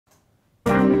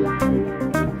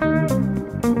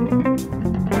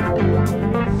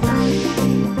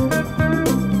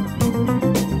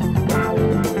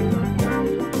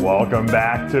Welcome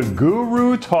back to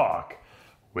Guru Talk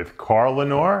with Carl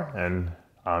Lanore, and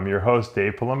I'm your host,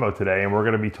 Dave Palumbo, today, and we're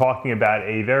going to be talking about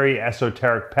a very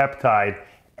esoteric peptide,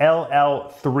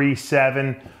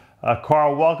 LL37.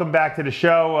 Carl, welcome back to the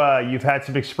show. You've had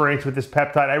some experience with this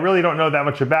peptide. I really don't know that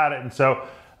much about it, and so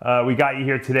we got you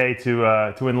here today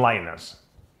to enlighten us.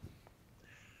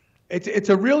 It's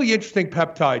a really interesting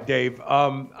peptide, Dave.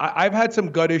 I've had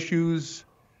some gut issues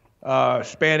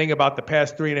spanning about the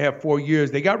past 3.5, 4 years.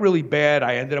 They got really bad.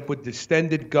 I ended up with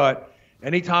distended gut.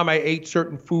 Anytime I ate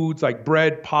certain foods like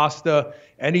bread, pasta,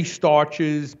 any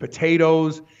starches,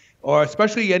 potatoes, or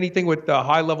especially anything with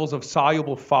high levels of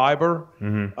soluble fiber,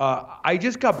 I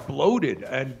just got bloated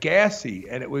and gassy,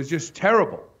 and it was just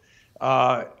terrible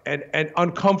and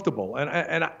uncomfortable.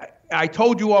 And I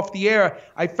told you off the air,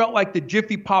 I felt like the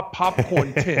Jiffy Pop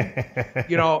popcorn tin,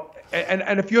 you know.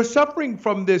 And if you're suffering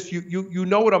from this, you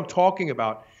know what I'm talking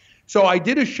about. So I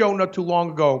did a show not too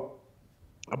long ago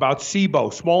about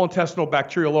SIBO, small intestinal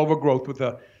bacterial overgrowth, with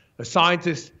a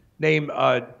scientist named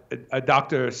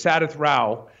Dr. Sadath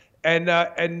Rao.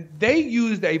 And they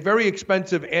used a very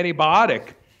expensive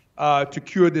antibiotic to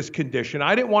cure this condition.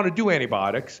 I didn't want to do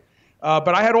antibiotics,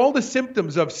 but I had all the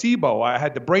symptoms of SIBO. I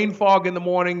had the brain fog in the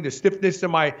morning, the stiffness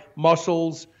in my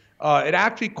muscles. It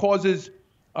actually causes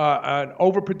an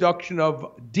overproduction of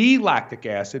D-lactic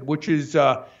acid, which is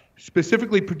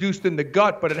specifically produced in the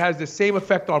gut, but it has the same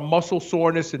effect on muscle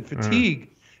soreness and fatigue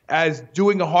as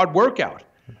doing a hard workout.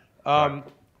 Now,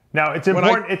 it's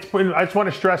important. I just want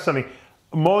to stress something.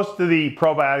 Most of the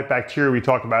probiotic bacteria we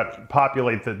talk about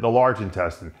populate the large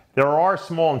intestine. There are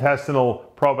small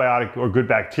intestinal probiotic or good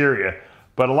bacteria,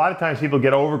 but a lot of times people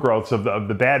get overgrowths of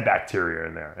the bad bacteria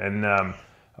in there, and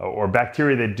or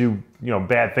bacteria that do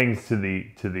bad things to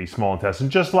the small intestine.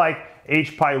 Just like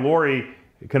H. pylori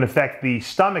can affect the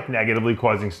stomach negatively,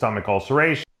 causing stomach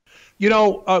ulceration. You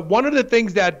know, one of the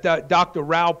things that Dr.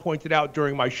 Rao pointed out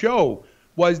during my show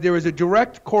was there is a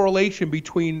direct correlation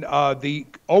between the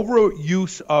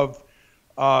overuse of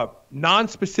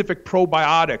non-specific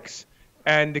probiotics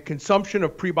and the consumption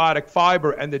of prebiotic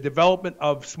fiber and the development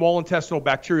of small intestinal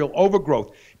bacterial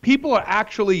overgrowth. People are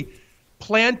actually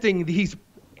planting these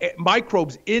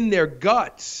microbes in their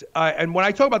guts. And when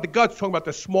I talk about the guts, I'm talking about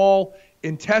the small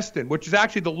intestine, which is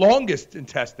actually the longest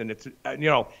intestine. It's,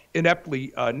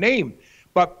 ineptly named.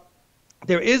 But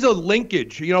there is a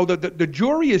linkage. The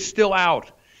jury is still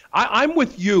out. I'm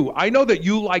with you. I know that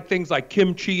you like things like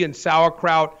kimchi and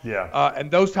sauerkraut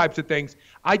and those types of things.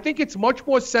 I think it's much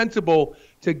more sensible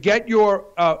to get your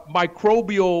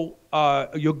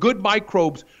your good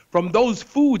microbes from those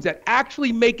foods that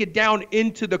actually make it down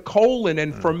into the colon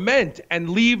and ferment and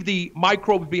leave the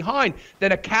microbes behind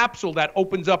than a capsule that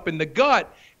opens up in the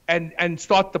gut and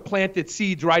start to plant its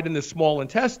seeds right in the small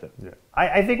intestine. Yeah.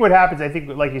 I think what happens,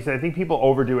 like you said, I think people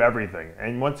overdo everything.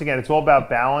 And once again, it's all about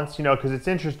balance, because it's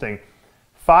interesting.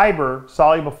 Fiber,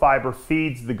 soluble fiber,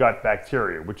 feeds the gut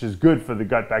bacteria, which is good for the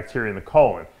gut bacteria in the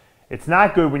colon. It's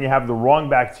not good when you have the wrong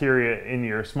bacteria in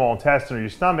your small intestine or your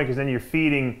stomach, because then you're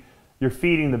feeding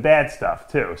the bad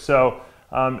stuff too. So,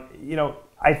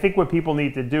 I think what people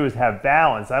need to do is have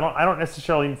balance. I don't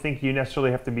necessarily think you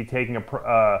necessarily have to be taking a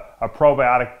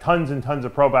probiotic, tons and tons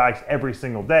of probiotics every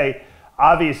single day.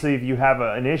 Obviously, if you have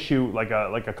an issue like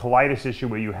a colitis issue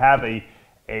where you have a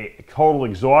total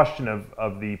exhaustion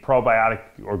of the probiotic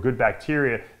or good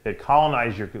bacteria that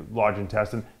colonize your large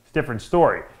intestine, it's a different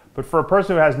story. But for a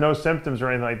person who has no symptoms or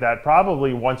anything like that,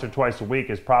 probably once or twice a week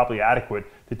is probably adequate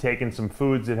to take in some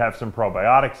foods that have some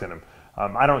probiotics in them.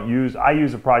 I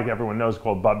use a product everyone knows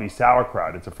called Bubby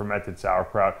sauerkraut. It's a fermented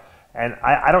sauerkraut, and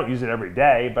I don't use it every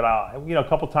day, but a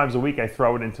couple times a week I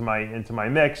throw it into my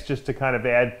mix just to kind of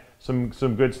add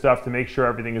some good stuff to make sure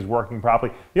everything is working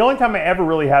properly. The only time I ever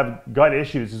really have gut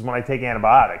issues is when I take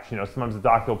antibiotics. Sometimes the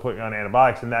doctor will put you on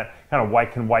antibiotics, and that kind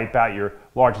of can wipe out your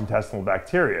large intestinal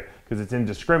bacteria because it's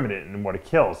indiscriminate in what it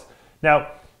kills.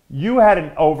 Now, you had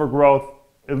an overgrowth,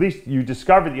 at least you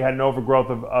discovered that you had an overgrowth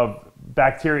of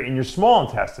bacteria in your small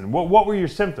intestine. What were your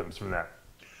symptoms from that?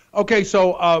 Okay,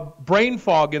 so brain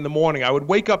fog in the morning. I would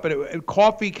wake up and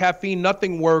coffee, caffeine,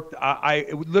 nothing worked.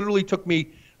 It literally took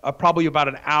me probably about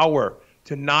an hour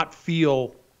to not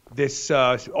feel this,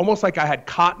 almost like I had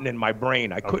cotton in my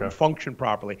brain. I couldn't function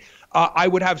properly. I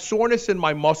would have soreness in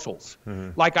my muscles,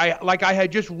 like I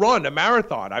had just run a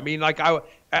marathon. I mean, like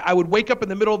I would wake up in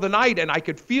the middle of the night and I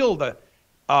could feel the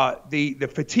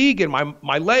fatigue in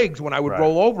my legs when I would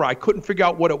roll over. I couldn't figure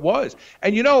out what it was.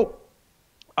 And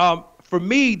for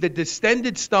me, the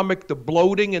distended stomach, the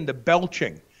bloating and the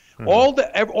belching, All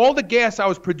the gas I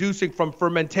was producing from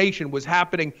fermentation was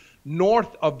happening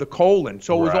north of the colon.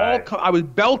 So it was I was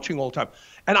belching all the time.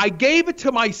 And I gave it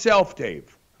to myself,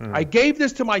 Dave. I gave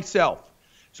this to myself.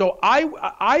 So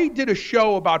I did a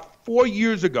show about 4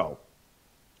 years ago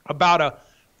about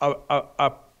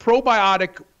a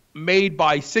probiotic made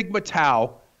by Sigma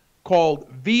Tau called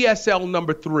VSL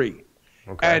number 3.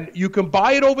 Okay. And you can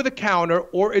buy it over the counter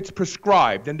or it's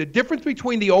prescribed. And the difference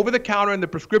between the over the counter and the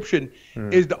prescription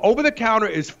is the over the counter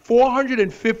is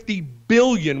 450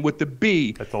 billion with the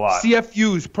B. That's a lot.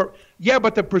 CFUs per. Yeah,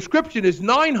 but the prescription is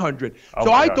 900.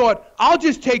 So I thought I'll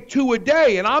just take 2 a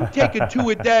day, and I'm taking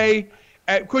 2 a day.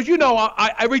 Because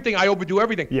I overdo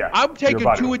everything. Yeah, I'm taking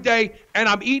 2 a day, and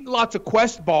I'm eating lots of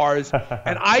Quest bars,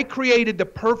 and I created the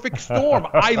perfect storm.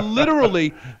 I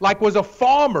literally, was a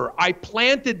farmer. I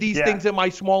planted these things in my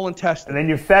small intestine. And then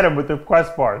you fed them with the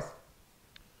Quest bars.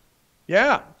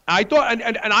 Yeah, I thought,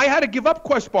 and I had to give up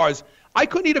Quest bars. I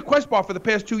couldn't eat a Quest bar for the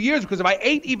past 2 years because if I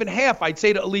ate even half, I'd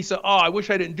say to Elisa, oh, I wish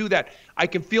I didn't do that. I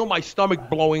can feel my stomach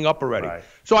blowing up already. Right.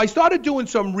 So I started doing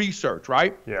some research,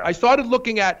 right? Yeah. I started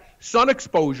looking at sun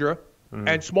exposure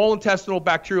and small intestinal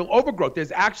bacterial overgrowth.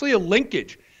 There's actually a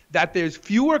linkage that there's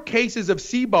fewer cases of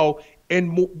SIBO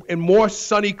in more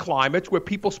sunny climates where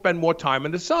people spend more time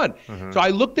in the sun. So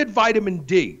I looked at vitamin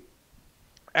D.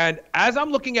 And as I'm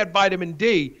looking at vitamin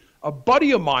D, a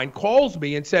buddy of mine calls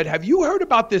me and said, have you heard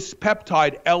about this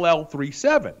peptide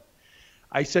LL37?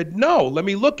 I said, no, let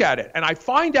me look at it. And I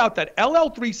find out that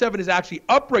LL37 is actually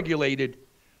upregulated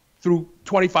through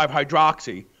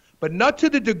 25-hydroxy, but not to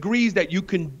the degrees that you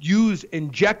can use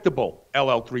injectable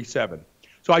LL37.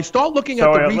 So I start looking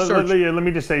at the research. Let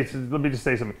me just say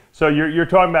something. So you're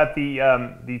talking about the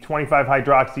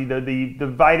 25-hydroxy, the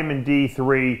vitamin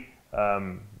D3,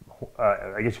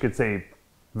 I guess you could say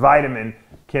vitamin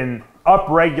can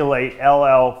upregulate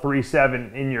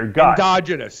LL37 in your gut.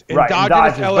 Endogenous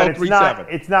LL37. But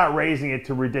it's not raising it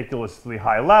to ridiculously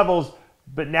high levels.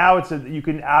 But now you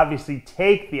can obviously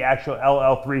take the actual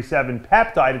LL37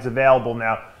 peptide. It's available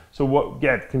now. So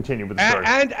continue with the story.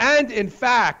 And in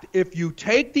fact, if you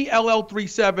take the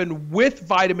LL37 with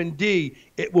vitamin D,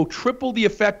 it will triple the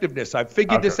effectiveness. I've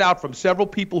figured this out from several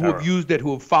people who have used it,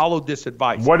 who have followed this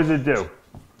advice. What does it do?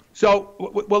 So,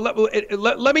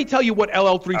 let me tell you what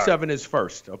LL37 is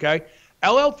first, okay?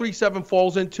 LL37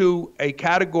 falls into a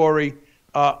category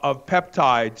of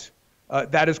peptides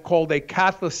that is called a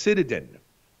cathelicidin.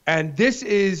 And this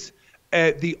is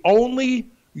the only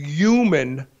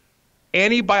human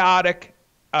antibiotic,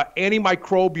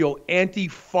 antimicrobial,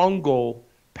 antifungal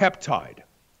peptide.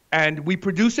 And we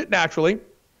produce it naturally.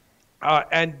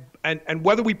 And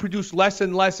whether we produce less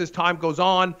and less as time goes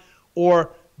on,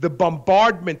 or the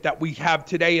bombardment that we have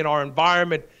today in our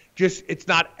environment, it's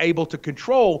not able to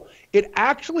control. It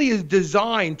actually is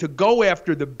designed to go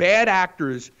after the bad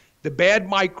actors, the bad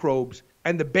microbes,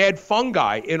 and the bad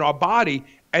fungi in our body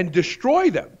and destroy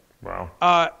them. Wow.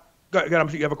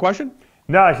 You have a question?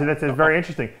 No, I said that's very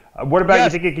interesting. What about, you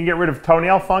think it can get rid of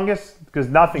toenail fungus? Because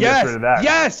nothing gets rid of that.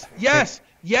 Yes.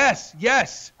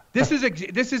 This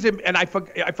is, and I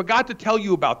forgot to tell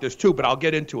you about this too, but I'll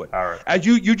get into it. All right. As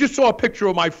you just saw a picture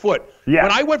of my foot. Yeah.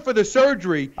 When I went for the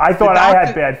surgery, I thought I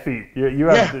had bad feet. You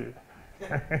have to.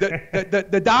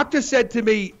 The doctor said to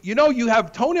me, you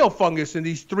have toenail fungus in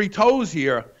these 3 toes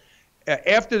here.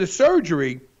 After the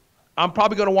surgery, I'm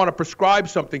probably going to want to prescribe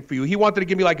something for you. He wanted to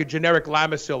give me like a generic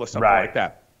Lamisil or something like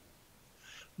that.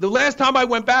 The last time I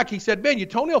went back, he said, man, your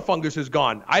toenail fungus is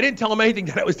gone. I didn't tell him anything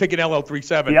that I was taking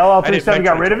LL37. The LL37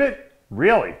 got rid of it?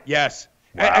 Really? Yes.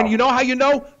 Wow. And you know how you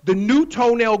know? The new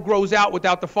toenail grows out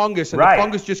without the fungus, and the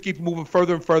fungus just keeps moving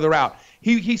further and further out.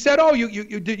 He said, oh,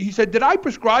 you did. He said, did I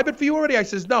prescribe it for you already? I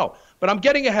says, no, but I'm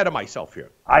getting ahead of myself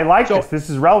here. I like this. This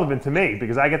is relevant to me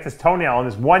because I get this toenail on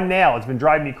this one nail. It's been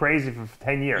driving me crazy for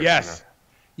 10 years. Yes.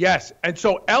 Yes. And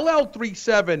so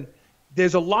LL37,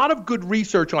 there's a lot of good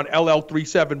research on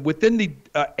LL37 within the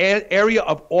area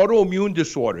of autoimmune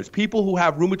disorders. People who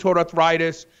have rheumatoid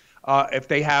arthritis, if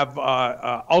they have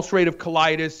ulcerative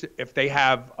colitis, if they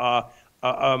have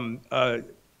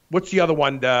what's the other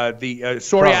one? The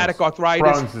psoriatic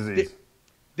arthritis. Crohn's disease.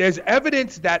 There's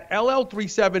evidence that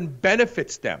LL37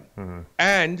 benefits them,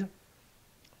 and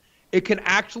it can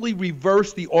actually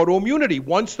reverse the autoimmunity.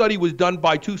 One study was done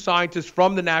by 2 scientists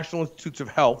from the National Institutes of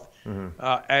Health.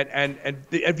 And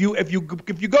if you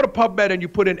go to PubMed and you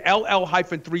put in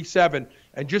LL-37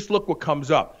 and just look what comes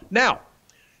up. Now,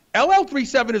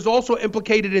 LL37 is also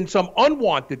implicated in some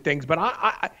unwanted things, but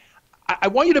I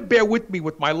want you to bear with me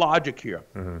with my logic here.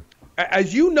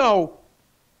 As you know,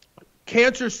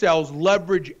 cancer cells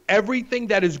leverage everything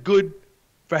that is good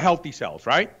for healthy cells,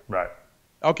 right? Right.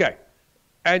 Okay.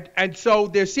 And so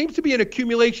there seems to be an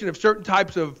accumulation of certain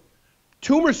types of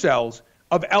tumor cells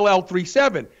of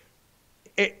LL37.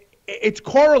 It's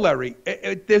corollary.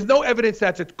 There's no evidence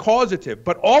that it's causative,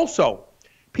 but also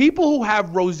people who have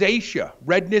rosacea,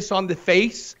 redness on the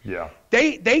face,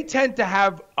 they tend to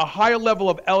have a higher level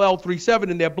of LL37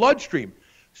 in their bloodstream.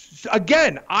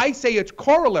 Again, I say it's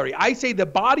corollary. I say the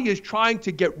body is trying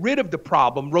to get rid of the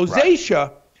problem.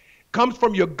 Rosacea comes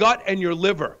from your gut and your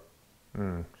liver.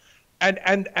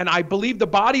 And I believe the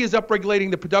body is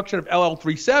upregulating the production of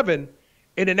LL37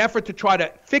 in an effort to try to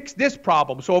fix this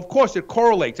problem. So, of course, it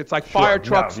correlates. It's like fire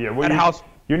trucks at house.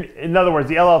 In other words,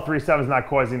 the LL37 is not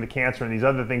causing the cancer and these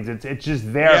other things. It's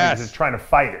just there because it's trying to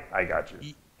fight it. I got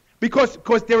you. Because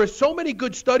there are so many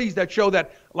good studies that show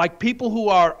that, like, people who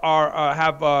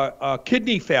have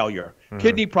kidney failure,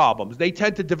 kidney problems, they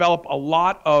tend to develop a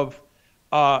lot of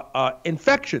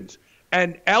infections.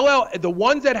 And the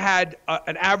ones that had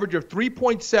an average of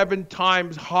 3.7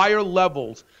 times higher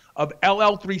levels of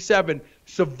LL37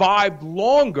 survived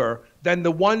longer than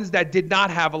the ones that did not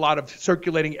have a lot of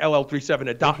circulating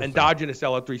LL37, endogenous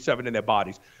LL37 in their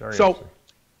bodies. So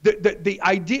the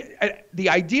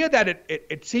idea that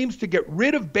it seems to get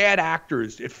rid of bad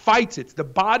actors, it fights, it's the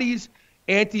body's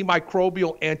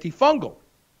antimicrobial, antifungal.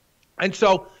 And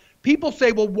so people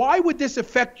say, well, why would this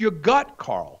affect your gut,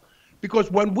 Carl?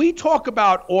 Because when we talk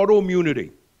about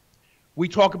autoimmunity, we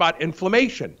talk about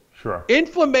inflammation. Sure.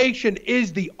 Inflammation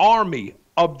is the army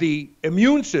of the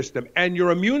immune system, and your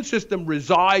immune system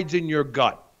resides in your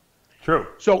gut. True.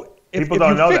 So people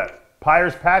don't know that.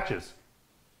 Peyer's patches.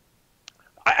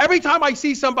 Every time I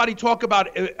see somebody talk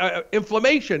about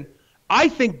inflammation, I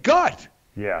think gut.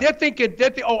 Yeah. They're thinking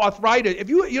arthritis. If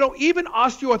even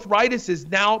osteoarthritis is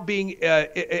now being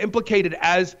implicated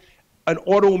as an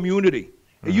autoimmunity.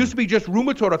 It used to be just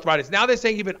rheumatoid arthritis. Now they're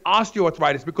saying even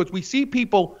osteoarthritis, because we see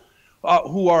people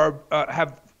who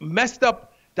have messed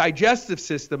up digestive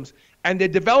systems, and they're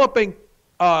developing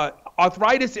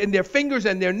arthritis in their fingers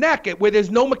and their neck where there's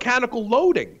no mechanical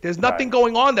loading. There's nothing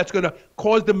going on that's going to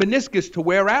cause the meniscus to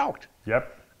wear out.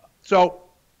 Yep. So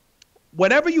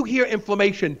whenever you hear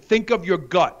inflammation, think of your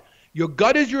gut. Your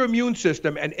gut is your immune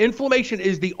system, and inflammation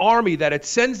is the army that it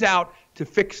sends out to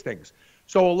fix things.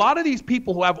 So a lot of these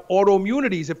people who have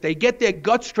autoimmunities, if they get their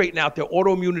gut straightened out, their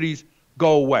autoimmunities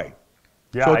go away.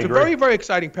 Yeah, so it's a very, very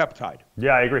exciting peptide.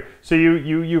 Yeah, I agree. So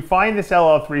you find this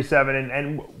LL37,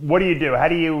 and what do you do? How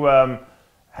do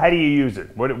you use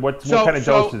it? What kind of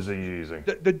doses are you using?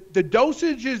 The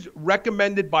dosage is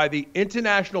recommended by the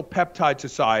International Peptide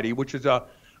Society, which is an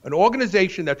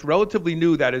organization that's relatively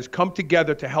new that has come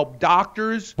together to help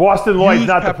doctors. Boston Lloyd's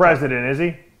not the president, is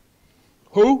he?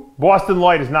 Who? Boston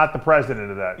Lloyd is not the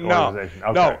president of that organization.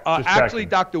 Okay, no. Actually,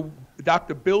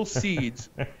 Dr. Bill Seeds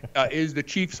is the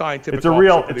chief scientific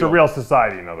officer. It's a real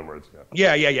society, in other words.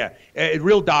 Yeah.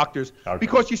 Real doctors. Okay.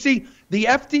 Because you see, the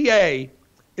FDA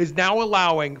is now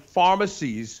allowing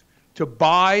pharmacies to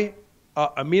buy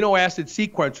amino acid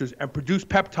sequencers and produce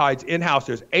peptides in-house.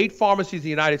 There's 8 pharmacies in the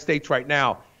United States right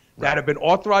now that have been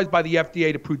authorized by the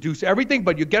FDA to produce everything,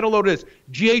 but you get a load of this.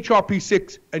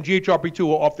 GHRP6 and GHRP2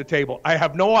 are off the table. I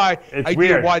have no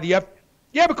idea why the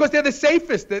Yeah, because they're the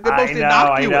safest. They're most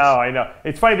innocuous. I know.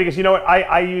 It's funny because, you know what,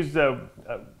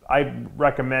 I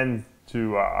recommend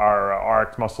to our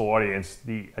RXMuscle audience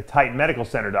the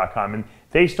TitanMedicalCenter.com, and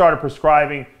they started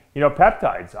prescribing,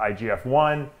 peptides,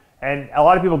 IGF-1, and a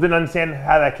lot of people didn't understand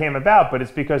how that came about, but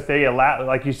it's because they allow,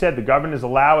 like you said, the government is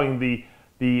allowing the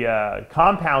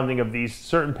compounding of these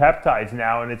certain peptides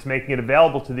now, and it's making it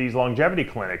available to these longevity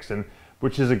clinics, and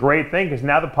which is a great thing because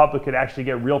now the public could actually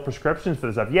get real prescriptions for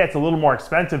this stuff. Yeah, it's a little more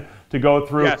expensive to go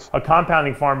through a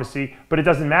compounding pharmacy, but it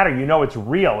doesn't matter. It's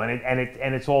real, and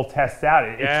it's all tested out.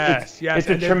 It's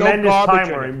a tremendous time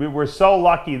where we're so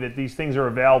lucky that these things are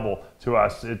available to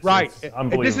us. It's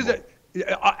unbelievable.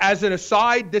 As an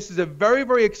aside, this is a very,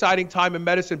 very exciting time in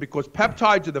medicine because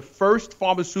peptides are the first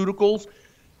pharmaceuticals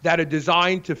that are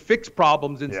designed to fix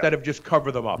problems instead of just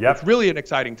cover them up. Yep. It's really an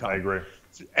exciting time. I agree.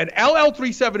 And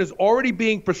LL37 is already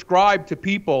being prescribed to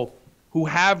people who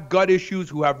have gut issues,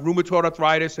 who have rheumatoid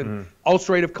arthritis and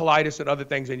ulcerative colitis and other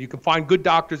things. And you can find good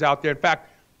doctors out there. In fact,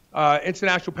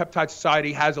 International Peptide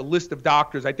Society has a list of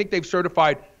doctors. I think they've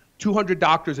certified 200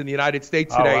 doctors in the United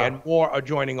States today, and more are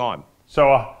joining on.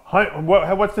 So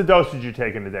what's the dosage you're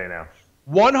taking today now?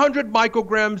 100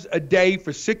 micrograms a day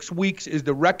for 6 weeks is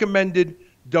the recommended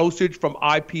dosage from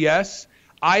IPS.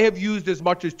 I have used as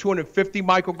much as 250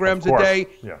 micrograms a day.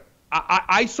 Yeah.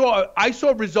 I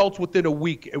saw results within a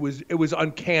week. It was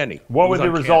uncanny. What were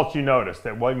the results you noticed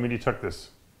when you took this?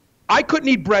 I couldn't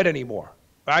eat bread anymore.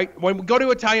 right? When we go to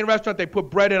an Italian restaurant, they put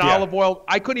bread and olive oil.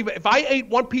 I couldn't even, if I ate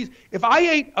one piece, if I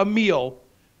ate a meal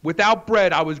without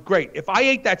bread, I was great. If I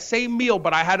ate that same meal,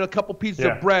 but I had a couple pieces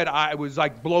of bread, I was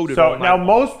like bloated. So now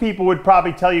most people would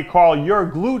probably tell you, Carl, you're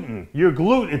gluten. You're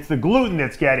gluten. It's the gluten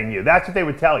that's getting you. That's what they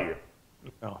would tell you.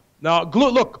 No,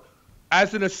 look,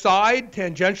 as an aside,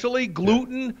 tangentially,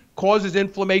 gluten causes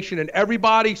inflammation in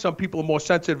everybody. Some people are more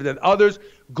sensitive than others.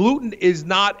 Gluten is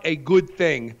not a good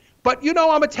thing. But, you know,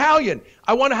 I'm Italian.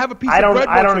 I want to have a piece of bread.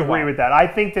 I don't agree with that. I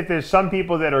think that there's some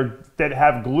people that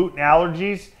have gluten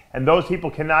allergies, and those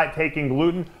people cannot take in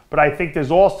gluten. But I think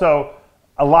there's also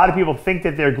a lot of people think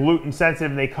that they're gluten sensitive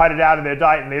and they cut it out of their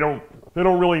diet, and they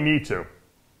don't really need to.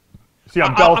 See,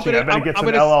 I'm belching. I better get some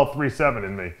LL37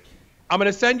 in me. I'm going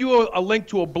to send you a link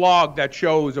to a blog that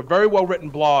shows, a very well-written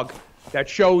blog, that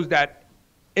shows that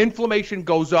inflammation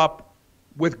goes up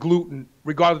with gluten,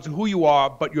 regardless of who you are,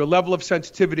 but your level of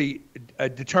sensitivity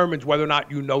determines whether or not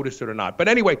you notice it or not. But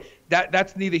anyway,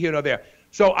 that's neither here nor there.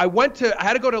 So I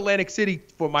had to go to Atlantic City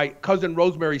for my cousin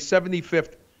Rosemary's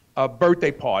 75th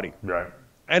birthday party. Right.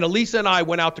 And Elisa and I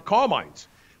went out to Carmine's,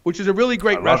 which is a really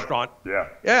great restaurant.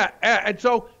 Yeah. And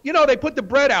so, you know, they put the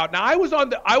bread out. Now I was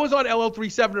on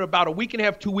LL37 about a week and a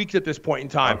half, 2 weeks at this point in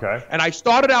time. Okay. And I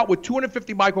started out with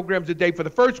 250 micrograms a day for the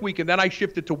first week, and then I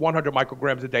shifted to 100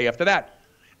 micrograms a day after that.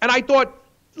 And I thought,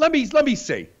 let me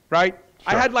see, right?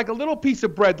 Sure. I had like a little piece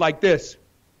of bread like this,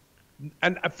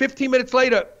 and 15 minutes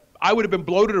later, I would have been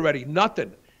bloated already.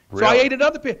 Nothing. Really? So I ate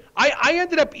another piece. I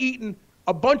ended up eating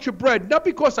a bunch of bread, not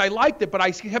because I liked it, but I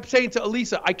kept saying to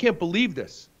Elisa, I can't believe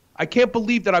this. I can't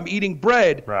believe that I'm eating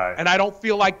bread, and I don't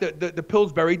feel like the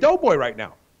Pillsbury Doughboy right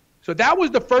now. So that was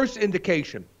the first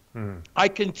indication. I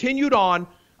continued on.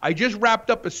 I just wrapped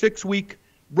up a 6-week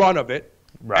run of it.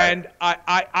 And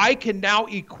I can now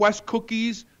eat Quest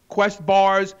cookies, Quest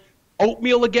bars,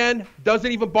 oatmeal again.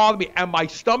 Doesn't even bother me. And my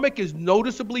stomach is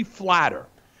noticeably flatter.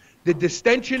 The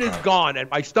distension is gone, and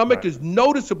my stomach is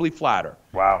noticeably flatter.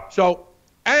 Wow. So,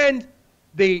 and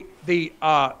the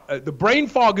brain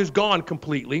fog is gone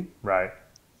completely. Right.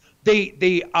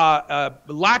 The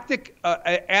lactic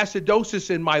acidosis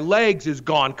in my legs is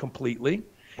gone completely.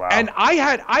 Wow. And I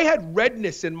had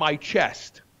redness in my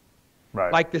chest.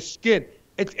 Right. Like the skin.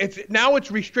 Now it's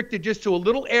restricted just to a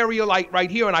little area like right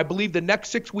here, and I believe the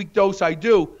next 6-week dose I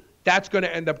do, that's going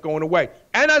to end up going away.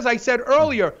 And as I said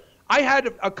earlier, I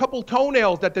had a couple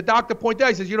toenails that the doctor pointed out.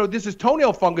 He says, you know, this is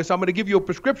toenail fungus. I'm going to give you a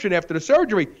prescription after the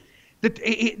surgery.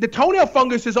 The toenail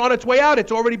fungus is on its way out.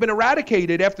 It's already been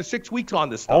eradicated after 6 weeks on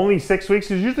this stuff. Only 6 weeks?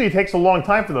 Because usually it takes a long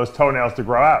time for those toenails to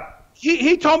grow out.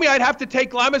 He told me I'd have to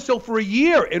take Lamisil for a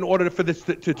year in order for this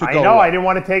to go away. I know. I didn't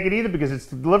want to take it either because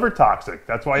it's liver toxic.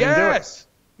 That's why I didn't do it.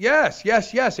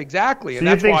 Yes, exactly.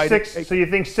 So, so you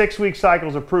think 6-week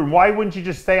cycles are proven. Why wouldn't you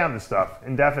just stay on this stuff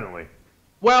indefinitely?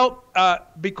 Well,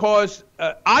 because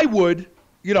I would,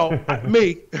 you know,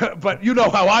 me, but you know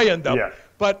how I end up. Yeah.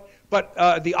 But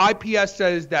the IPS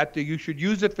says that you should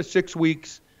use it for 6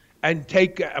 weeks and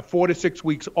take 4 to 6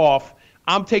 weeks off.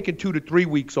 I'm taking 2 to 3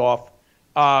 weeks off.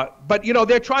 But, you know,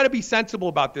 they're trying to be sensible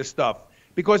about this stuff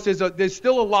because there's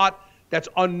still a lot that's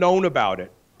unknown about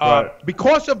it.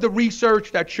 Because of the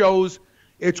research that shows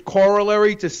it's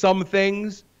corollary to some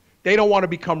things, they don't want to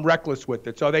become reckless with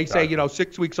it. So they say, you know,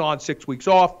 6 weeks on, 6 weeks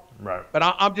off. Right. But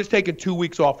I'm just taking 2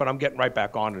 weeks off, and I'm getting right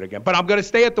back on it again. But I'm going to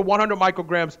stay at the 100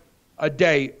 micrograms a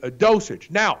day dosage.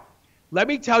 Now, let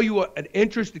me tell you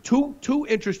two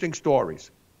interesting stories.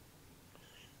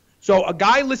 So a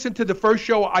guy listened to the first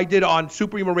show I did on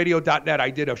superhumanradio.net.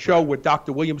 I did a show with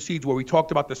Dr. William Seeds where we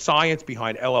talked about the science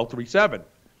behind LL37.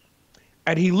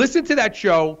 And he listened to that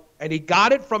show, and he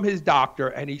got it from his doctor,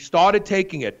 and he started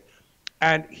taking it.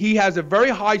 And he has a very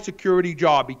high security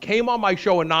job. He came on my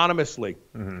show anonymously,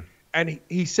 and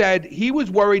he said he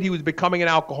was worried he was becoming an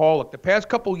alcoholic. The past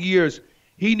couple years,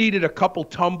 he needed a couple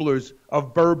tumblers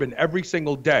of bourbon every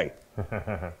single day.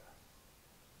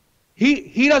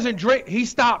 He doesn't drink. He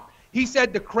stopped. He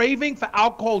said the craving for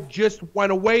alcohol just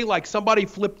went away like somebody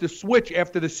flipped the switch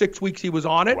after the 6 weeks he was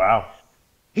on it. Wow.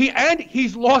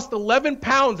 He's lost 11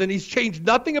 pounds, and he's changed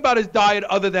nothing about his diet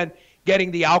other than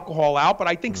getting the alcohol out. But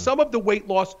I think some of the weight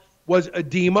loss was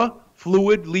edema,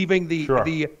 fluid leaving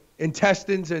the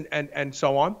intestines and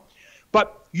so on.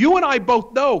 But you and I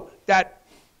both know that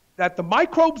the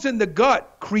microbes in the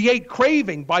gut create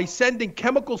craving by sending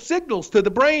chemical signals to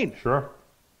the brain. Sure.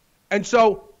 And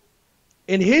so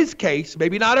in his case,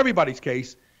 maybe not everybody's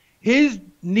case, his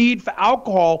need for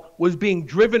alcohol was being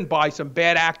driven by some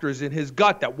bad actors in his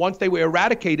gut that once they were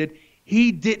eradicated,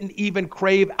 he didn't even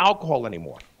crave alcohol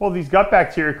anymore. Well, these gut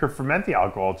bacteria could ferment the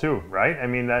alcohol too, right? I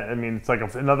mean, it's like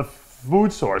another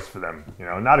food source for them. You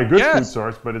know, not a good food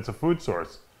source, but it's a food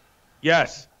source.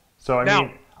 Yes. So I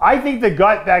mean, I think the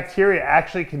gut bacteria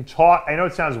actually can talk. I know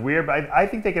it sounds weird, but I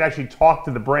think they can actually talk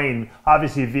to the brain,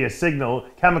 obviously via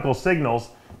chemical signals,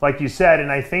 like you said.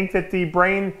 And I think that the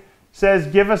brain says,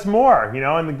 give us more, you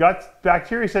know, and the gut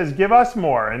bacteria says, give us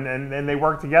more. And they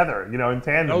work together, you know, in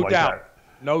tandem like that.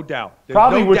 No doubt. There's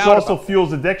Probably, no which doubt also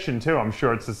fuels addiction too. I'm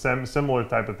sure it's a similar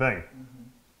type of thing.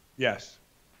 Yes.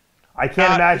 I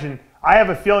can't imagine. I have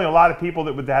a feeling a lot of people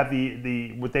that would have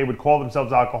what they would call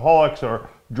themselves alcoholics or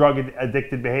drug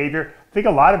addicted behavior. I think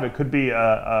a lot of it could be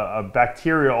a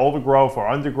bacterial overgrowth or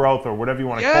undergrowth or whatever you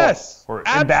want to call it, or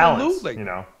imbalance. You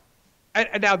know.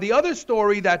 And now the other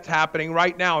story that's happening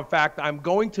right now. In fact, I'm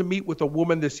going to meet with a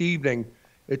woman this evening.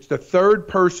 It's the third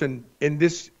person in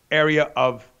this area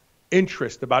of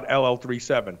interest about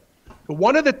LL37.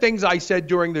 One of the things I said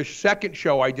during the second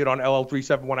show I did on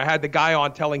LL37, when I had the guy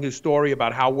on telling his story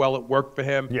about how well it worked for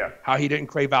him, how he didn't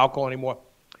crave alcohol anymore,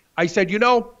 I said, you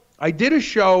know, I did a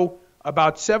show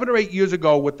about 7 or 8 years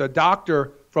ago with a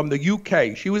doctor from the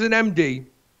UK. She was an MD,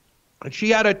 and she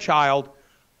had a child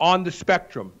on the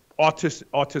spectrum,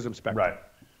 autism spectrum. Right.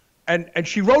 And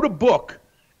she wrote a book,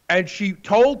 and she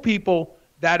told people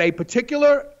that a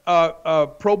particular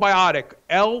probiotic,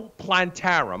 L.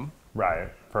 plantarum, right.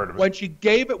 Heard of it.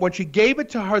 When she gave it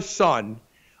to her son,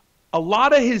 a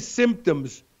lot of his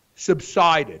symptoms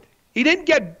subsided. He didn't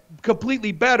get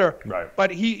completely better, right.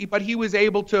 but he was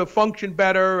able to function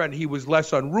better, and he was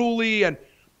less unruly, and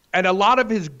a lot of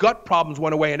his gut problems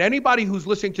went away. And anybody who's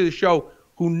listening to the show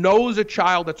who knows a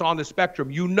child that's on the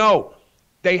spectrum, you know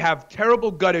they have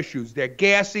terrible gut issues. They're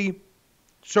gassy.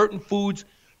 Certain foods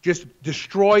just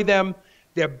destroy them.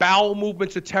 Their bowel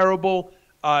movements are terrible.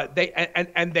 They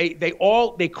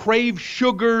crave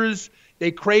sugars,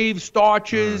 they crave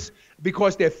starches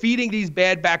because they're feeding these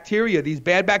bad bacteria. These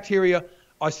bad bacteria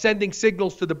are sending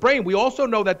signals to the brain. We also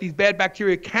know that these bad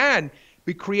bacteria can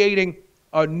be creating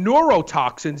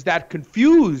neurotoxins that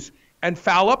confuse and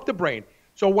foul up the brain.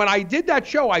 So when I did that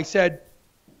show, I said,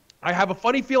 I have a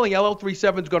funny feeling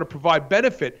LL37 is going to provide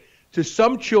benefit to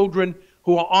some children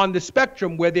who are on the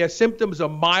spectrum where their symptoms are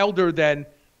milder than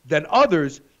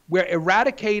others, where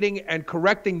eradicating and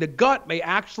correcting the gut may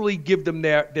actually give them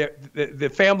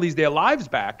the families their lives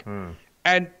back.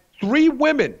 And 3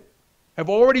 women have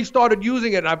already started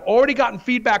using it, and I've already gotten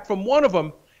feedback from one of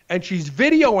them, and she's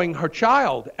videoing her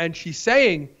child, and she's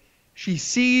saying she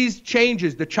sees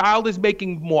changes. The child is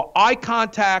making more eye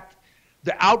contact.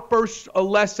 The outbursts are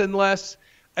less and less.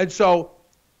 And so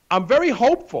I'm very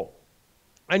hopeful.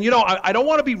 And, you know, I don't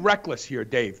want to be reckless here,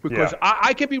 Dave, because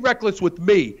I can be reckless with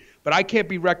me, but I can't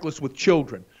be reckless with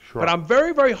children. Sure. But I'm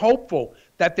very, very hopeful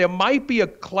that there might be a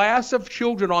class of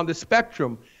children on the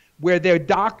spectrum where their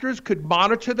doctors could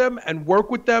monitor them and work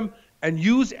with them and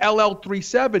use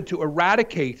LL37 to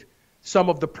eradicate some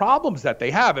of the problems that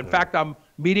they have. In fact, I'm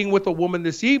meeting with a woman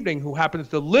this evening who happens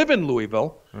to live in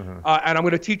Louisville, and I'm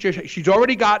going to teach her. She's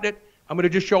already gotten it. I'm going to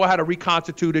just show her how to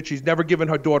reconstitute it. She's never given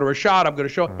her daughter a shot. I'm going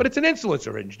to show her. But it's an insulin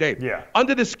syringe, Dave. Yeah.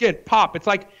 Under the skin, pop.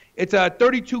 It's a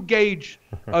 32 gauge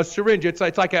syringe. It's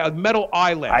like a metal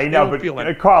eyelash. I know,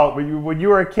 but Carl, when you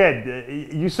were a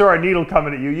kid, you saw a needle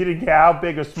coming at you. You didn't care how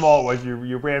big or small it was.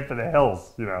 You ran for the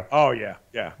hills, you know. Oh, yeah.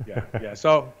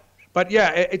 So, but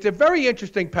yeah, it's a very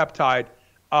interesting peptide.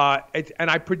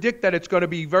 And I predict that it's going to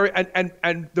be very,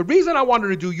 and the reason I wanted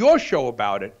to do your show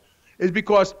about it is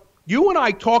because you and I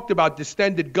talked about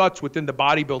distended guts within the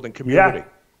bodybuilding community. Yeah.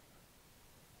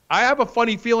 I have a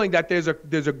funny feeling that there's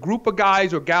a group of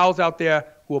guys or gals out there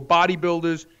who are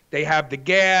bodybuilders. They have the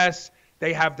gas.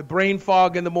 They have the brain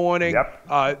fog in the morning.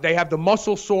 Yep. They have the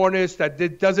muscle soreness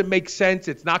that doesn't make sense.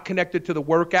 It's not connected to the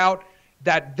workout.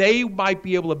 That they might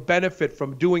be able to benefit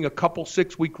from doing a couple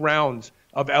 6-week rounds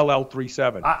of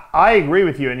LL37. I agree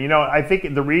with you. And, you know, I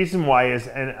think the reason why is,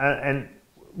 and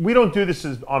we don't do this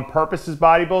on purpose as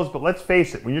bodybuilders, but let's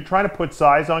face it, when you're trying to put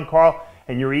size on, Carl,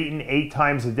 and you're eating 8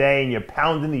 times a day and you're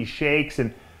pounding these shakes,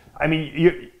 and I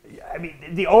mean,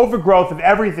 the overgrowth of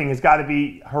everything has got to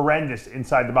be horrendous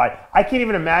inside the body. I can't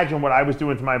even imagine what I was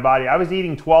doing to my body. I was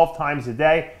eating 12 times a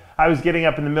day. I was getting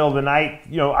up in the middle of the night.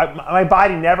 You know, my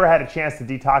body never had a chance to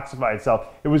detoxify itself.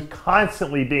 It was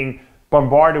constantly being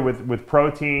bombarded with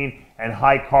protein and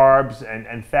high carbs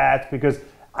and fats because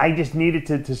I just needed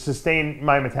to sustain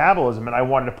my metabolism, and I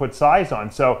wanted to put size on.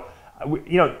 So,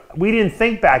 you know, we didn't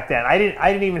think back then. I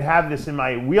didn't even have this in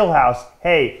my wheelhouse.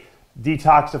 Hey,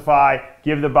 detoxify,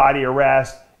 give the body a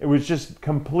rest. It was just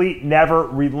complete, never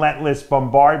relentless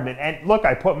bombardment. And look,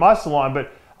 I put muscle on,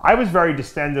 but I was very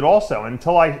distended also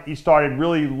until I started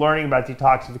really learning about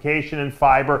detoxification and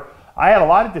fiber. I had a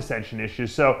lot of distension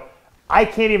issues. So I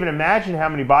can't even imagine how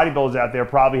many bodybuilders out there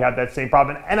probably have that same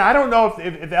problem. And I don't know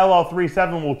if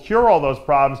LL37 will cure all those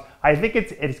problems. I think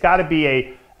it's got to be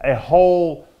a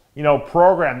whole, you know,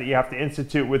 program that you have to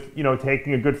institute with, you know,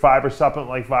 taking a good fiber supplement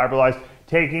like Fiberlize,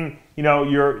 taking, you know,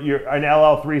 an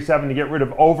LL37 to get rid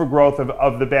of overgrowth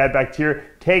of the bad bacteria,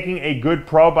 taking a good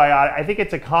probiotic. I think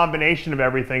it's a combination of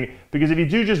everything, because if you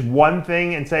do just one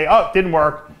thing and say, oh, it didn't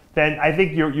work, then I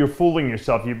think you're fooling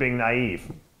yourself. You're being naive.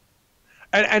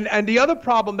 And the other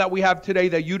problem that we have today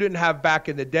that you didn't have back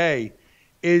in the day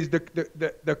is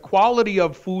the quality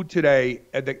of food today,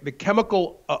 the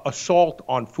chemical assault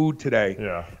on food today.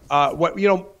 Yeah.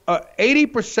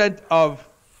 80% of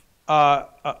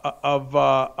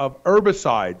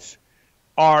herbicides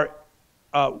are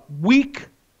weak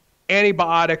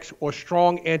antibiotics or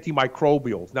strong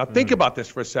antimicrobials. Now think about this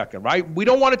for a second, right? We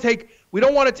don't want to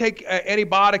take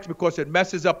antibiotics because it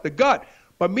messes up the gut.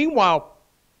 But meanwhile,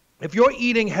 if you're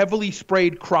eating heavily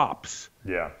sprayed crops,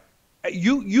 yeah,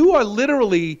 you are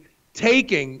literally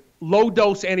taking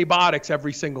low-dose antibiotics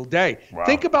every single day. Wow.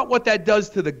 Think about what that does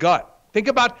to the gut. Think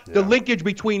about the linkage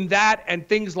between that and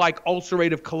things like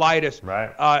ulcerative colitis. Right.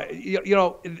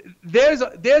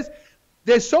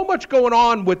 There's so much going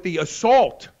on with the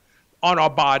assault on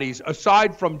our bodies,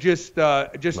 aside from just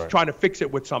trying to fix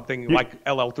it with something like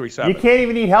LL37. You can't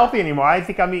even eat healthy anymore. I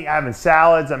think I'm having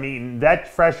salads, I'm eating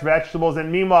fresh vegetables,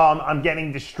 and meanwhile I'm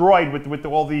getting destroyed with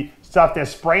all the stuff they're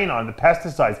spraying on, the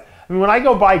pesticides. I mean, when I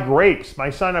go buy grapes, my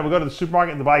son and I would go to the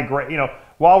supermarket and buy grapes. You know,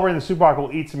 while we're in the supermarket,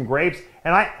 we'll eat some grapes,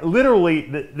 and I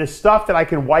literally the stuff that I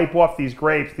can wipe off these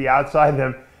grapes, the outside of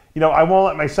them, you know, I won't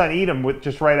let my son eat them with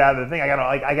just right out of the thing.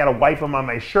 I gotta wipe them on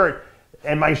my shirt.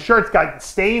 And my shirt's got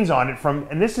stains on it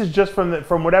and this is just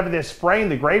from whatever they're spraying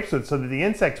the grapes with, so that the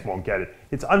insects won't get it.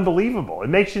 It's unbelievable. It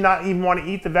makes you not even want to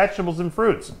eat the vegetables and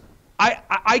fruits.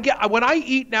 When I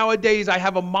eat nowadays, I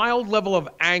have a mild level of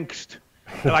angst.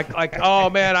 Like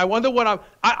oh man, I wonder what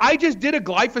I just did a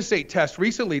glyphosate test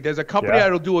recently. There's a company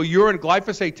that'll do a urine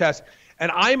glyphosate test,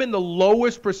 and I'm in the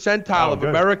lowest percentile of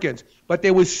Americans, but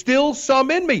there was still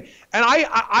some in me. And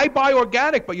I buy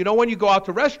organic, but you know, when you go out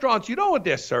to restaurants, you know what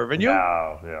they're serving you.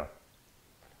 No, yeah.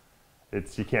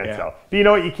 You can't tell. But you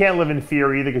know what? You can't live in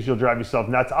fear either, because you'll drive yourself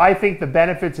nuts. I think the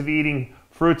benefits of eating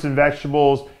fruits and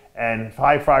vegetables and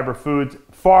high fiber foods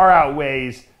far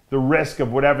outweighs the risk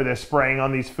of whatever they're spraying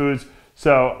on these foods.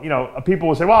 So, you know, people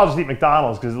will say, well, I'll just eat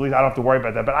McDonald's because at least I don't have to worry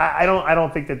about that. But I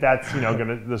don't think that's, you know,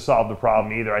 going to solve the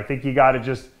problem either. I think you got to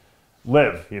just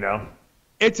live, you know.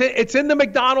 It's in the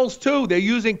McDonald's too. They're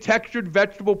using textured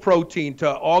vegetable protein to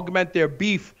augment their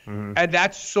beef, and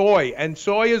that's soy. And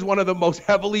soy is one of the most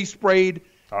heavily sprayed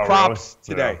crops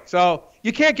today. Yeah. So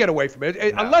you can't get away from it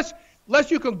unless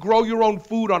you can grow your own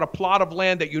food on a plot of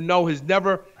land that you know has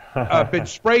never been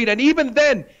sprayed. And even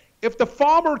then, if the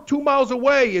farmer 2 miles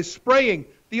away is spraying,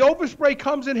 the overspray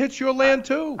comes and hits your land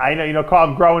too. I know, you know,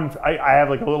 Carl, I'm growing. I have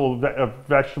like a little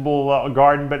vegetable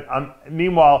garden, but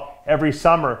meanwhile, every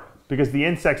summer, because the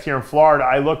insects here in Florida,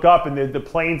 I look up and the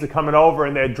planes are coming over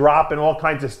and they're dropping all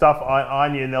kinds of stuff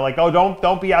on you, and they're like, oh,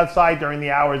 don't be outside during the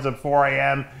hours of 4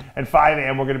 a.m. and 5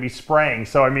 a.m. We're going to be spraying.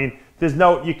 So I mean,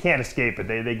 you can't escape it.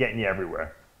 They're getting you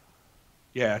everywhere.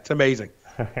 Yeah, it's amazing.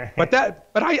 But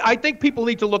I think people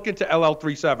need to look into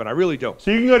LL37. I really do.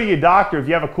 So you can go to your doctor if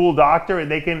you have a cool doctor,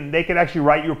 and they can actually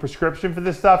write you a prescription for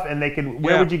this stuff, and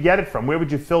where would you get it from? Where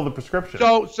would you fill the prescription?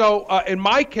 So in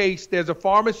my case, there's a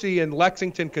pharmacy in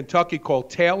Lexington, Kentucky called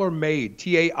Tailor Made,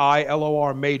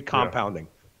 TAILOR Made Compounding.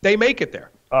 They make it there.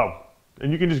 Oh,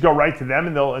 and you can just go right to them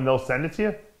and they'll send it to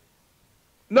you?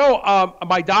 No,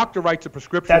 my doctor writes a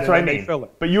prescription. That's what I mean. They fill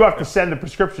it. But you have to send the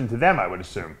prescription to them, I would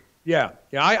assume. Yeah.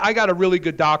 I got a really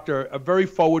good doctor, a very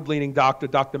forward-leaning doctor,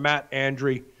 Dr. Matt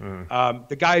Andre.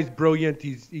 The guy is brilliant.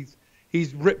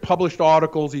 He's published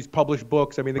articles. He's published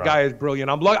books. I mean, the guy is brilliant.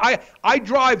 I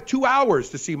drive 2 hours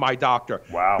to see my doctor.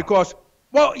 Wow. Because,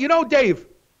 well, you know, Dave,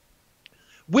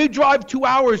 we drive 2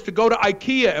 hours to go to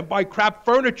IKEA and buy crap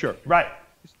furniture. Right.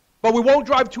 But we won't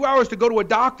drive 2 hours to go to a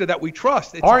doctor that we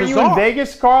trust. It's Aren't bizarre. you in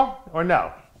Vegas, Carl, or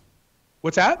no?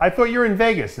 What's that? I thought you were in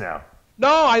Vegas now.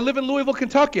 No, I live in Louisville,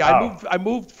 Kentucky. I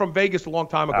moved from Vegas a long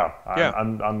time ago.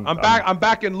 I'm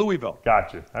back in Louisville.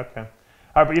 Gotcha. Okay. All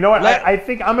right, but you know what? I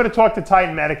think I'm going to talk to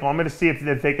Titan Medical. I'm going to see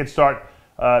if they could start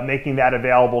making that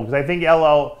available, because I think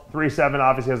LL37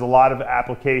 obviously has a lot of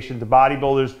application to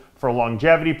bodybuilders for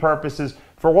longevity purposes,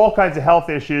 for all kinds of health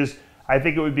issues. I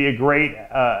think it would be a great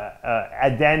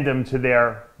addendum to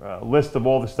their list of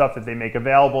all the stuff that they make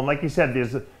available. And like you said,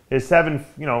 there's 7,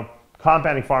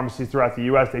 compounding pharmacies throughout the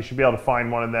U.S. They should be able to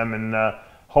find one of them, and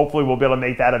hopefully we'll be able to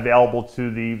make that available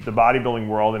to the bodybuilding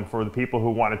world and for the people who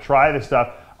want to try this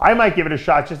stuff. I might give it a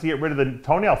shot just to get rid of the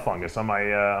toenail fungus on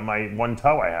my one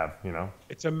toe I have, you know.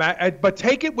 It's but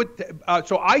take it with,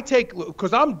 so I take,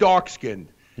 because I'm dark skinned.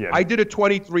 Yeah. I did a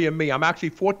 23andMe. I'm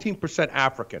actually 14%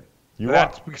 African.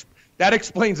 That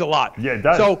explains a lot. Yeah, it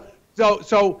does.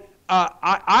 So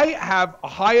I have a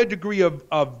higher degree of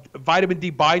vitamin D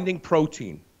binding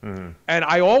protein. Mm-hmm. And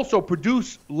I also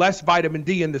produce less vitamin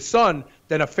D in the sun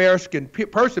than a fair-skinned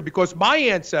person, because my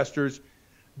ancestors,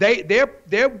 they're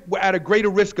at a greater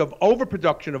risk of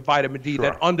overproduction of vitamin D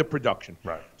than underproduction.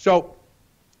 Right. So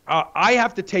I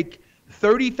have to take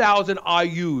 30,000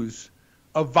 IUs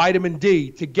of vitamin D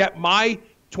to get my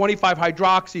 25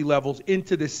 hydroxy levels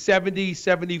into the 70,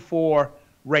 74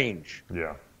 range.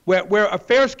 Yeah. Where a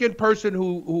fair-skinned person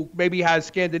who maybe has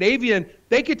Scandinavian,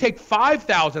 they could take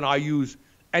 5,000 IUs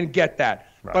and get that.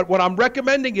 Right. But what I'm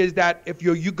recommending is that if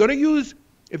you're going to use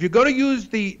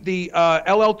the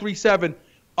LL37,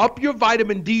 up your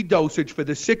vitamin D dosage for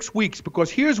the 6 weeks, because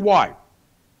here's why.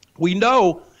 We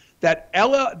know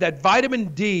that vitamin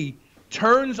D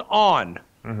turns on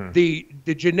the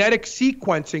genetic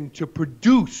sequencing to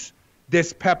produce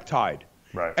this peptide.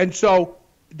 Right. And so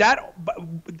that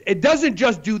it doesn't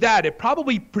just do that. It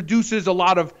probably produces a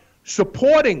lot of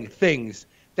supporting things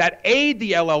that aid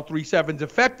the LL37's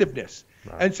effectiveness.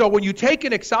 Right. And so when you take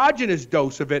an exogenous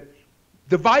dose of it,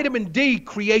 the vitamin D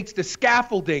creates the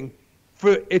scaffolding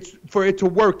for it to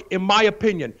work, in my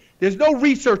opinion. There's no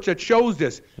research that shows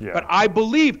this, but I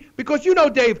believe, because, you know,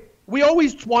 Dave, we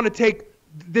always want to take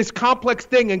this complex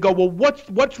thing and go, well,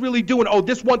 what's really doing? Oh,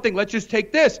 this one thing, let's just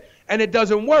take this, and it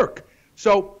doesn't work.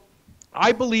 So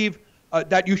I believe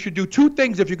that you should do two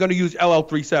things if you're going to use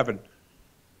LL37.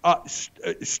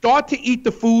 Start to eat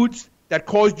the foods that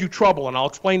caused you trouble, and I'll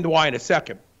explain why in a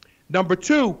second. Number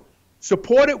two,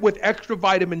 support it with extra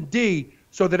vitamin D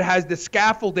so that it has the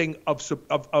scaffolding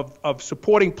of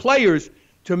supporting players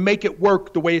to make it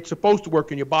work the way it's supposed to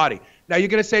work in your body. Now you're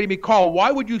going to say to me, Carl,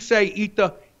 why would you say eat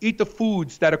the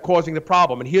foods that are causing the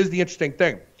problem? And here's the interesting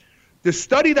thing. The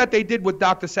study that they did with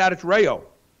Dr. Sadesh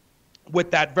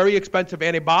with that very expensive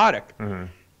antibiotic,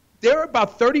 there are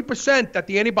about 30% that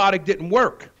the antibiotic didn't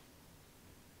work.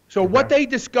 So what they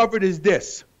discovered is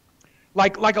this.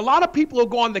 Like a lot of people who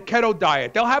go on the keto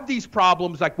diet, they'll have these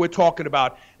problems like we're talking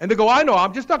about, and they go, I know,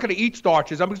 I'm just not going to eat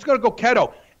starches. I'm just going to go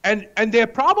keto. And their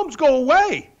problems go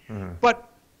away. But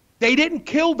they didn't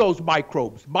kill those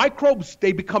microbes. Microbes,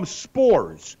 they become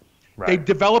spores. Right. They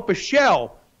develop a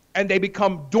shell, and they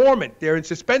become dormant. They're in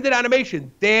suspended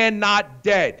animation. They're not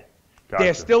dead. Gotcha.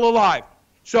 They're still alive.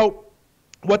 So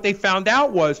what they found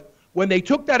out was when they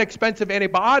took that expensive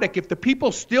antibiotic, if the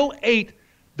people still ate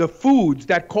the foods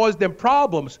that caused them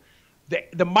problems,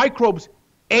 the microbes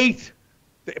ate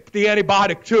the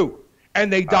antibiotic too,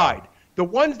 and they died. The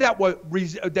ones that were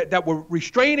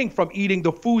restraining from eating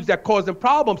the foods that caused them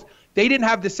problems, they didn't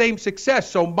have the same success.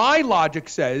 So my logic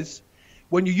says,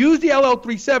 when you use the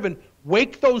LL37,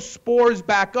 wake those spores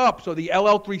back up so the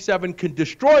LL37 can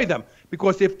destroy them.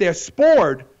 Because if they're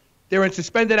spored, they're in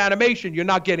suspended animation, you're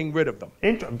not getting rid of them.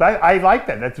 I like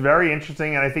that. That's very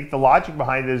interesting, and I think the logic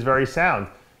behind it is very sound.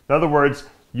 In other words,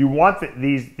 you want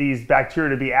these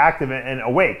bacteria to be active and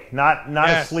awake, not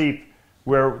asleep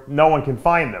where no one can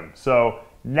find them. So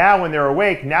now when they're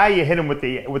awake, now you hit them with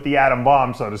the atom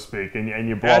bomb, so to speak, and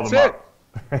you blow them up.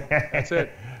 That's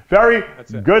it. Very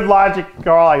good logic,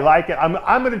 Carl. I like it.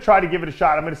 I'm going to try to give it a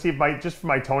shot. I'm going to see if just for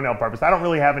my toenail purpose. I don't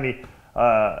really have any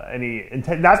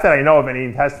not that I know of any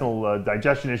intestinal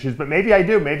digestion issues, but maybe I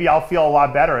do. Maybe I'll feel a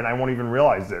lot better and I won't even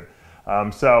realize it.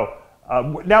 Now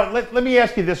let me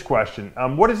ask you this question.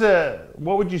 What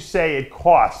would you say it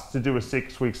costs to do a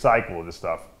 6-week cycle of this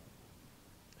stuff?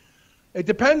 It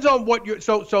depends on what you're,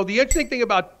 so the interesting thing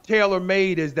about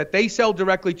TaylorMade is that they sell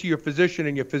directly to your physician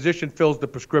and your physician fills the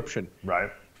prescription.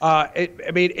 Right.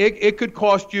 It could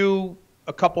cost you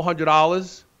a couple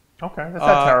 $100. Okay, that's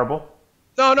not terrible.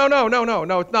 No,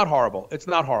 it's not horrible. It's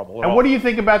not horrible at all. And what do you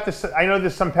think about this? I know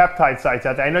there's some peptide sites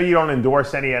out there. I know you don't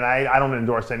endorse any, and I don't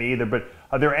endorse any either, but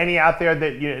are there any out there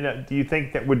that do you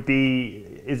think that would be,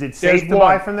 is it safe to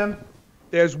buy from them?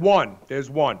 There's one,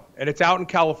 and it's out in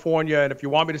California, and if you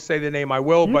want me to say the name, I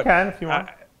will. You can if you want.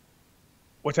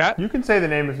 What's that? You can say the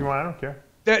name if you want, I don't care.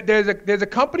 There's a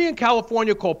company in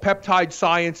California called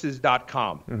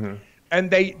PeptideSciences.com. And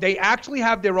they actually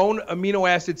have their own amino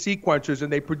acid sequencers,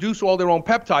 and they produce all their own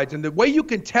peptides. And the way you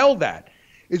can tell that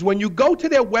is when you go to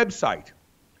their website,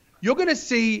 you're going to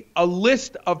see a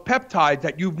list of peptides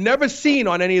that you've never seen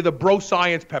on any of the bro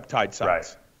science peptide sites.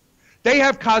 Right. They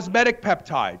have cosmetic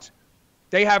peptides.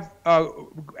 They have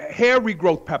hair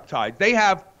regrowth peptides. They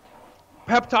have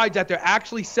peptides that they're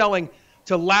actually selling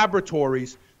to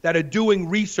laboratories that are doing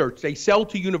research. They sell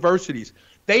to universities.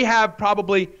 They have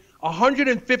probably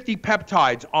 150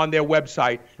 peptides on their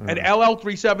website, and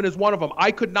LL37 is one of them.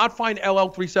 I could not find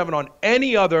LL37 on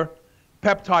any other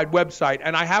peptide website,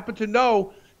 and I happen to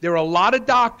know there are a lot of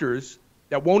doctors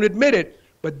that won't admit it,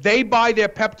 but they buy their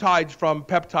peptides from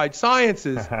Peptide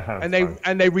Sciences, and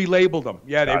they relabel them.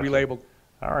 Yeah, they relabeled.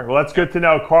 All right, well, that's good to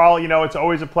know. Carl, you know, it's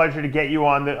always a pleasure to get you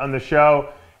on the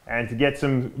show and to get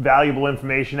some valuable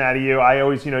information out of you. I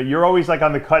always, you know, you're always like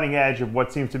on the cutting edge of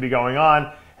what seems to be going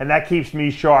on, and that keeps me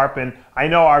sharp. And I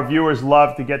know our viewers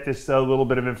love to get this little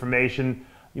bit of information.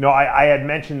 You know, I had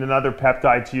mentioned another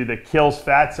peptide to you that kills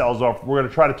fat cells off. We're going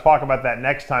to try to talk about that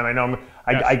next time. I know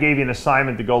I gave you an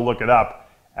assignment to go look it up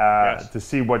to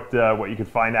see what you could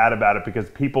find out about it, because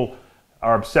people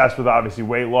are obsessed with obviously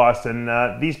weight loss, and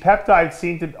these peptides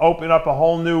seem to open up a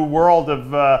whole new world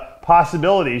of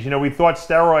possibilities. You know, we thought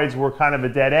steroids were kind of a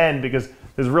dead end because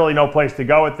there's really no place to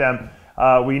go with them.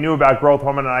 We knew about growth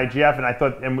hormone and IGF, and I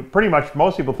thought, and pretty much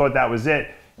most people thought that was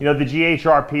it. You know, the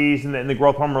GHRPs and the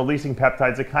growth hormone releasing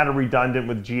peptides are kind of redundant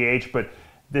with GH, but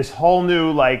this whole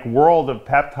new like world of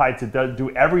peptides that do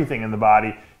everything in the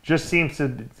body just seems to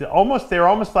they're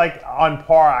almost like on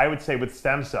par, I would say, with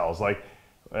stem cells. Like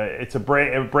it's a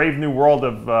brave new world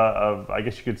of I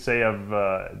guess you could say,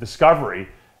 of discovery,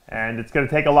 and it's going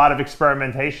to take a lot of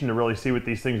experimentation to really see what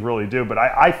these things really do. But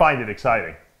I find it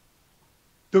exciting.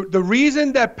 The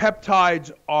reason that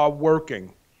peptides are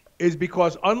working is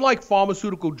because, unlike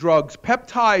pharmaceutical drugs,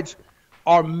 peptides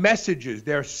are messages.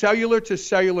 They're cellular to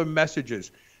cellular messages.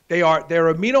 They're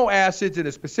amino acids in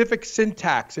a specific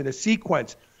syntax, in a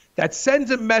sequence, that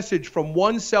sends a message from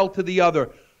one cell to the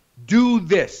other: do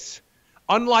this.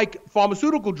 Unlike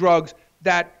pharmaceutical drugs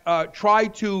that try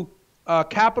to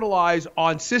capitalize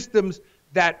on systems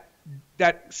that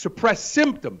suppress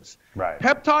symptoms. Right.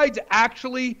 Peptides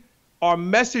actually are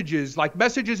messages, like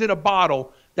messages in a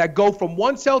bottle, that go from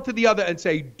one cell to the other and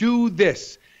say, do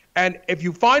this. And if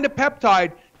you find a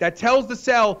peptide that tells the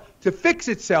cell to fix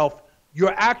itself,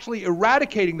 you're actually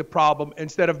eradicating the problem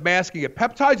instead of masking it.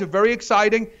 Peptides are very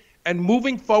exciting, and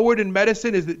moving forward in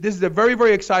medicine, this is a very,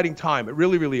 very exciting time. It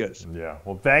really, really is. Yeah.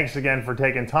 Well, thanks again for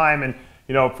taking time. And,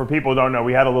 you know, for people who don't know,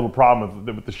 we had a little problem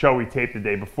with the show we taped the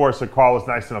day before, so Carl was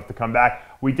nice enough to come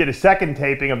back. We did a second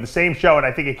taping of the same show, and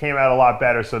I think it came out a lot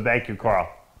better, so thank you, Carl.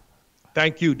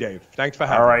 Thank you, Dave. Thanks for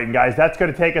having me. All right, and guys, that's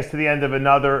going to take us to the end of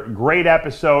another great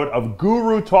episode of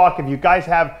Guru Talk. If you guys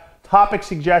have topic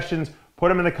suggestions, put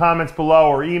them in the comments below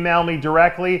or email me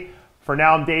directly. For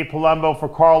now, I'm Dave Palumbo for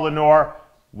Carl Lanore.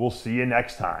 We'll see you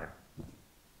next time.